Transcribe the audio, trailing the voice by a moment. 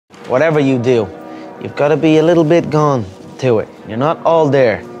whatever you do, you've got to be a little bit gone to it. You're not all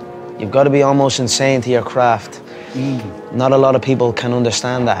there. You've got to be almost insane to your craft. Not a lot of people can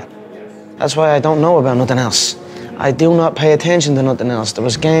understand that. That's why I don't know about nothing else. I do not pay attention to nothing else. There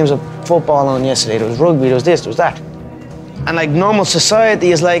was games of football on yesterday, there was rugby, there was this, there was that. And like normal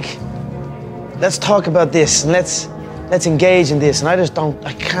society is like, let's talk about this and let's engage in this. And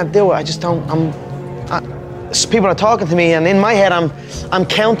I can't do it. I just don't, people are talking to me and in my head I'm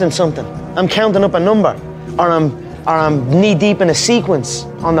counting something. I'm counting up a number, or I'm knee deep in a sequence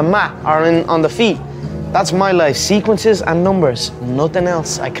on the mat or on the feet. That's my life, sequences and numbers, nothing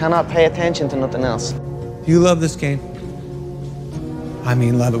else. I cannot pay attention to nothing else. You love this game? I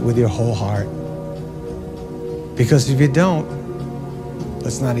mean, love it with your whole heart. Because if you don't,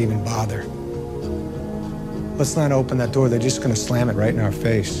 let's not even bother. Let's not open that door. They're just gonna slam it right in our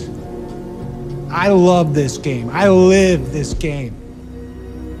face. I love this game. I live this game.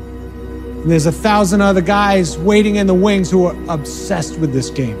 And there's 1,000 other guys waiting in the wings who are obsessed with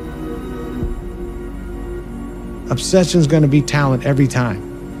this game. Obsession's gonna be talent every time.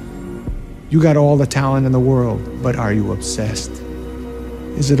 You got all the talent in the world, but are you obsessed?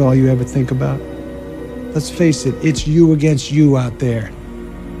 Is it all you ever think about? Let's face it, it's you against you out there.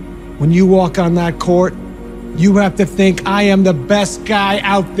 When you walk on that court, you have to think, I am the best guy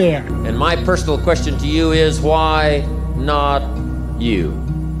out there. And my personal question to you is, why not you?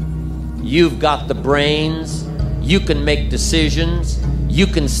 You've got the brains, you can make decisions, you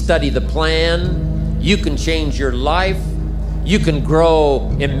can study the plan, you can change your life, you can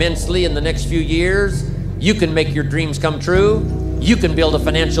grow immensely in the next few years, you can make your dreams come true, you can build a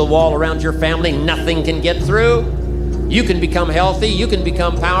financial wall around your family nothing can get through, you can become healthy, you can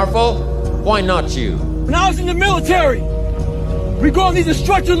become powerful. Why not you? When I was in the military, we go on these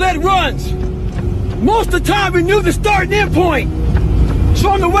instructor-led runs. Most of the time we knew the start and end point. So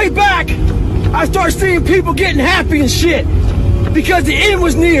on the way back, I started seeing people getting happy and shit because the end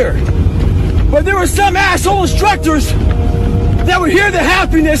was near. But there were some asshole instructors that would hear the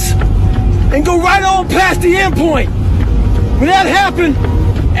happiness and go right on past the end point. When that happened,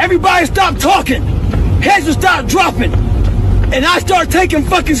 everybody stopped talking. Heads would start dropping. And I started taking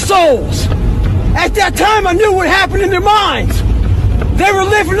fucking souls. At that time, I knew what happened in their minds. They were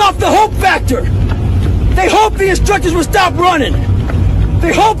living off the hope factor. They hoped the instructors would stop running.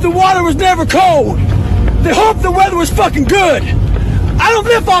 They hoped the water was never cold. They hoped the weather was fucking good. I don't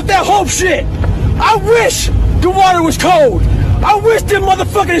live off that hope shit. I wish the water was cold. I wish them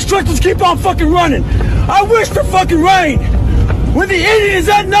motherfucking instructors keep on fucking running. I wish for fucking rain. When the ending is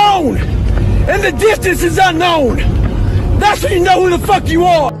unknown and the distance is unknown, that's when you know who the fuck you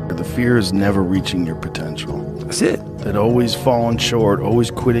are. The fear is never reaching your potential. That's it. That always falling short,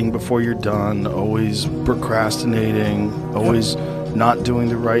 always quitting before you're done, always procrastinating, always not doing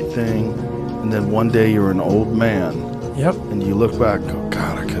the right thing. And then one day you're an old man. Yep. And you look back and go,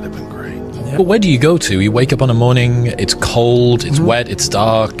 God, I could have been great. Yep. But where do you go to? You wake up on a morning, it's cold, it's wet, it's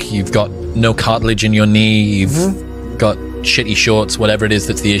dark, you've got no cartilage in your knee, you've got shitty shorts, whatever it is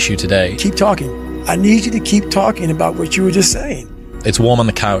that's the issue today. Keep talking. I need you to keep talking about what you were just saying. It's warm on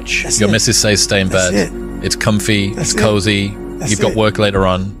the couch. That's Your it. missus says stay in bed. That's it. It's comfy, That's it's cozy. That's You've got it. work later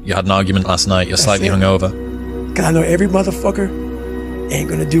on. You had an argument last night. You're slightly it. hungover. Cause I know every motherfucker ain't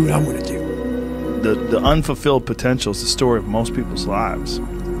gonna do what I'm gonna do. The unfulfilled potential is the story of most people's lives.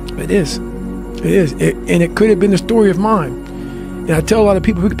 It is. It is. And it could have been the story of mine. And I tell a lot of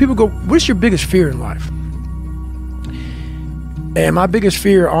people go, what's your biggest fear in life? And my biggest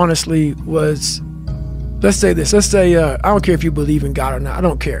fear, honestly, was, let's say this. Let's say, I don't care if you believe in God or not. I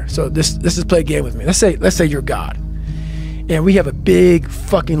don't care. So let's just play a game with me. Let's say you're God. And we have a big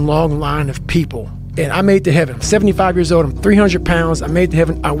fucking long line of people. And I made it to heaven. I'm 75 years old. I'm 300 pounds. I made it to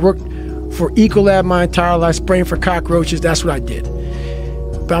heaven. I worked for Ecolab my entire life, spraying for cockroaches. That's what I did.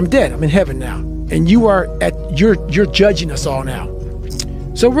 But I'm dead. I'm in heaven now. And you're judging us all now.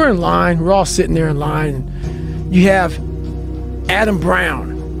 So we're in line. We're all sitting there in line. And you have Adam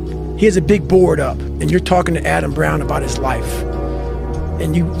Brown. He has a big board up. And you're talking to Adam Brown about his life.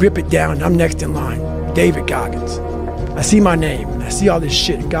 And you rip it down. And I'm next in line. David Goggins. I see my name. And I see all this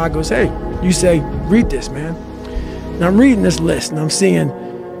shit. And God goes, hey, you say, read this, man. And I'm reading this list. And I'm seeing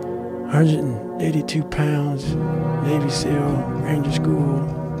 182 pounds, Navy SEAL, Ranger School,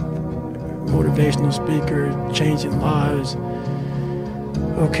 motivational speaker, changing lives.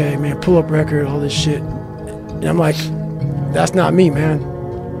 Okay, man, pull-up record, all this shit. And I'm like, that's not me, man.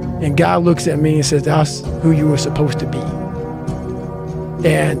 And God looks at me and says, that's who you were supposed to be.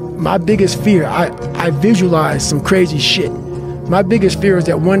 And my biggest fear, I visualize some crazy shit. My biggest fear is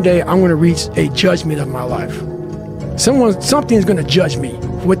that one day I'm gonna reach a judgment of my life. Something's gonna judge me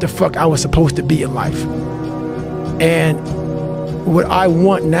what the fuck I was supposed to be in life. And what I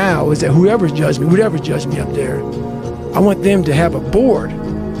want now is that whoever's judged me up there, I want them to have a board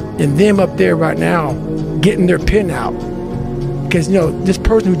and them up there right now getting their pen out. Because, you know, this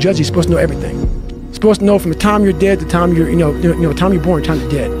person who judges you is supposed to know everything. Supposed to know from the time you're dead to the time you're, time you're born, to the time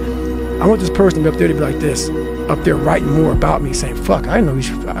you're dead. I want this person up there to be like this, up there writing more about me, saying, fuck, I know you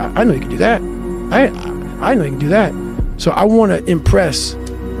can do that. I know you can do that. So I want to impress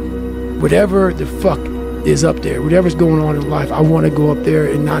whatever the fuck is up there, whatever's going on in life. I want to go up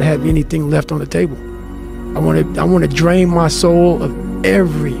there and not have anything left on the table. I want to drain my soul of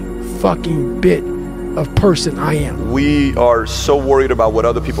every fucking bit of person I am. We are so worried about what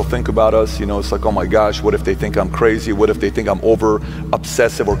other people think about us. You know, it's like, oh my gosh, what if they think I'm crazy? What if they think I'm over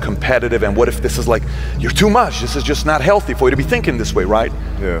obsessive or competitive? And what if this is like, you're too much, this is just not healthy for you to be thinking this way, right?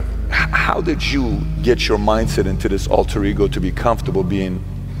 Yeah. How did you get your mindset into this alter ego to be comfortable being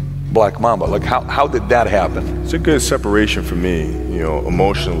Black Mamba? Like, how did that happen? It's a good separation for me, you know,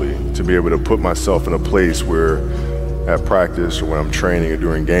 emotionally, to be able to put myself in a place where at practice or when I'm training or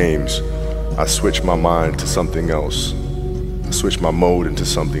during games, I switch my mind to something else. I switch my mode into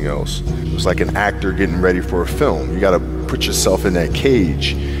something else. It's like an actor getting ready for a film. You gotta put yourself in that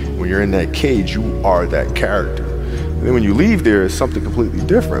cage. When you're in that cage, you are that character. And then when you leave there, it's something completely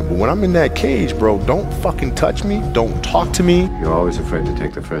different. But when I'm in that cage, bro, don't fucking touch me, don't talk to me. You're always afraid to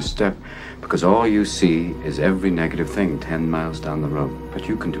take the first step because all you see is every negative thing 10 miles down the road. But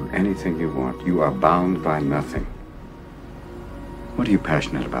you can do anything you want. You are bound by nothing. What are you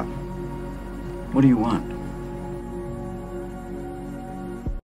passionate about? What do you want?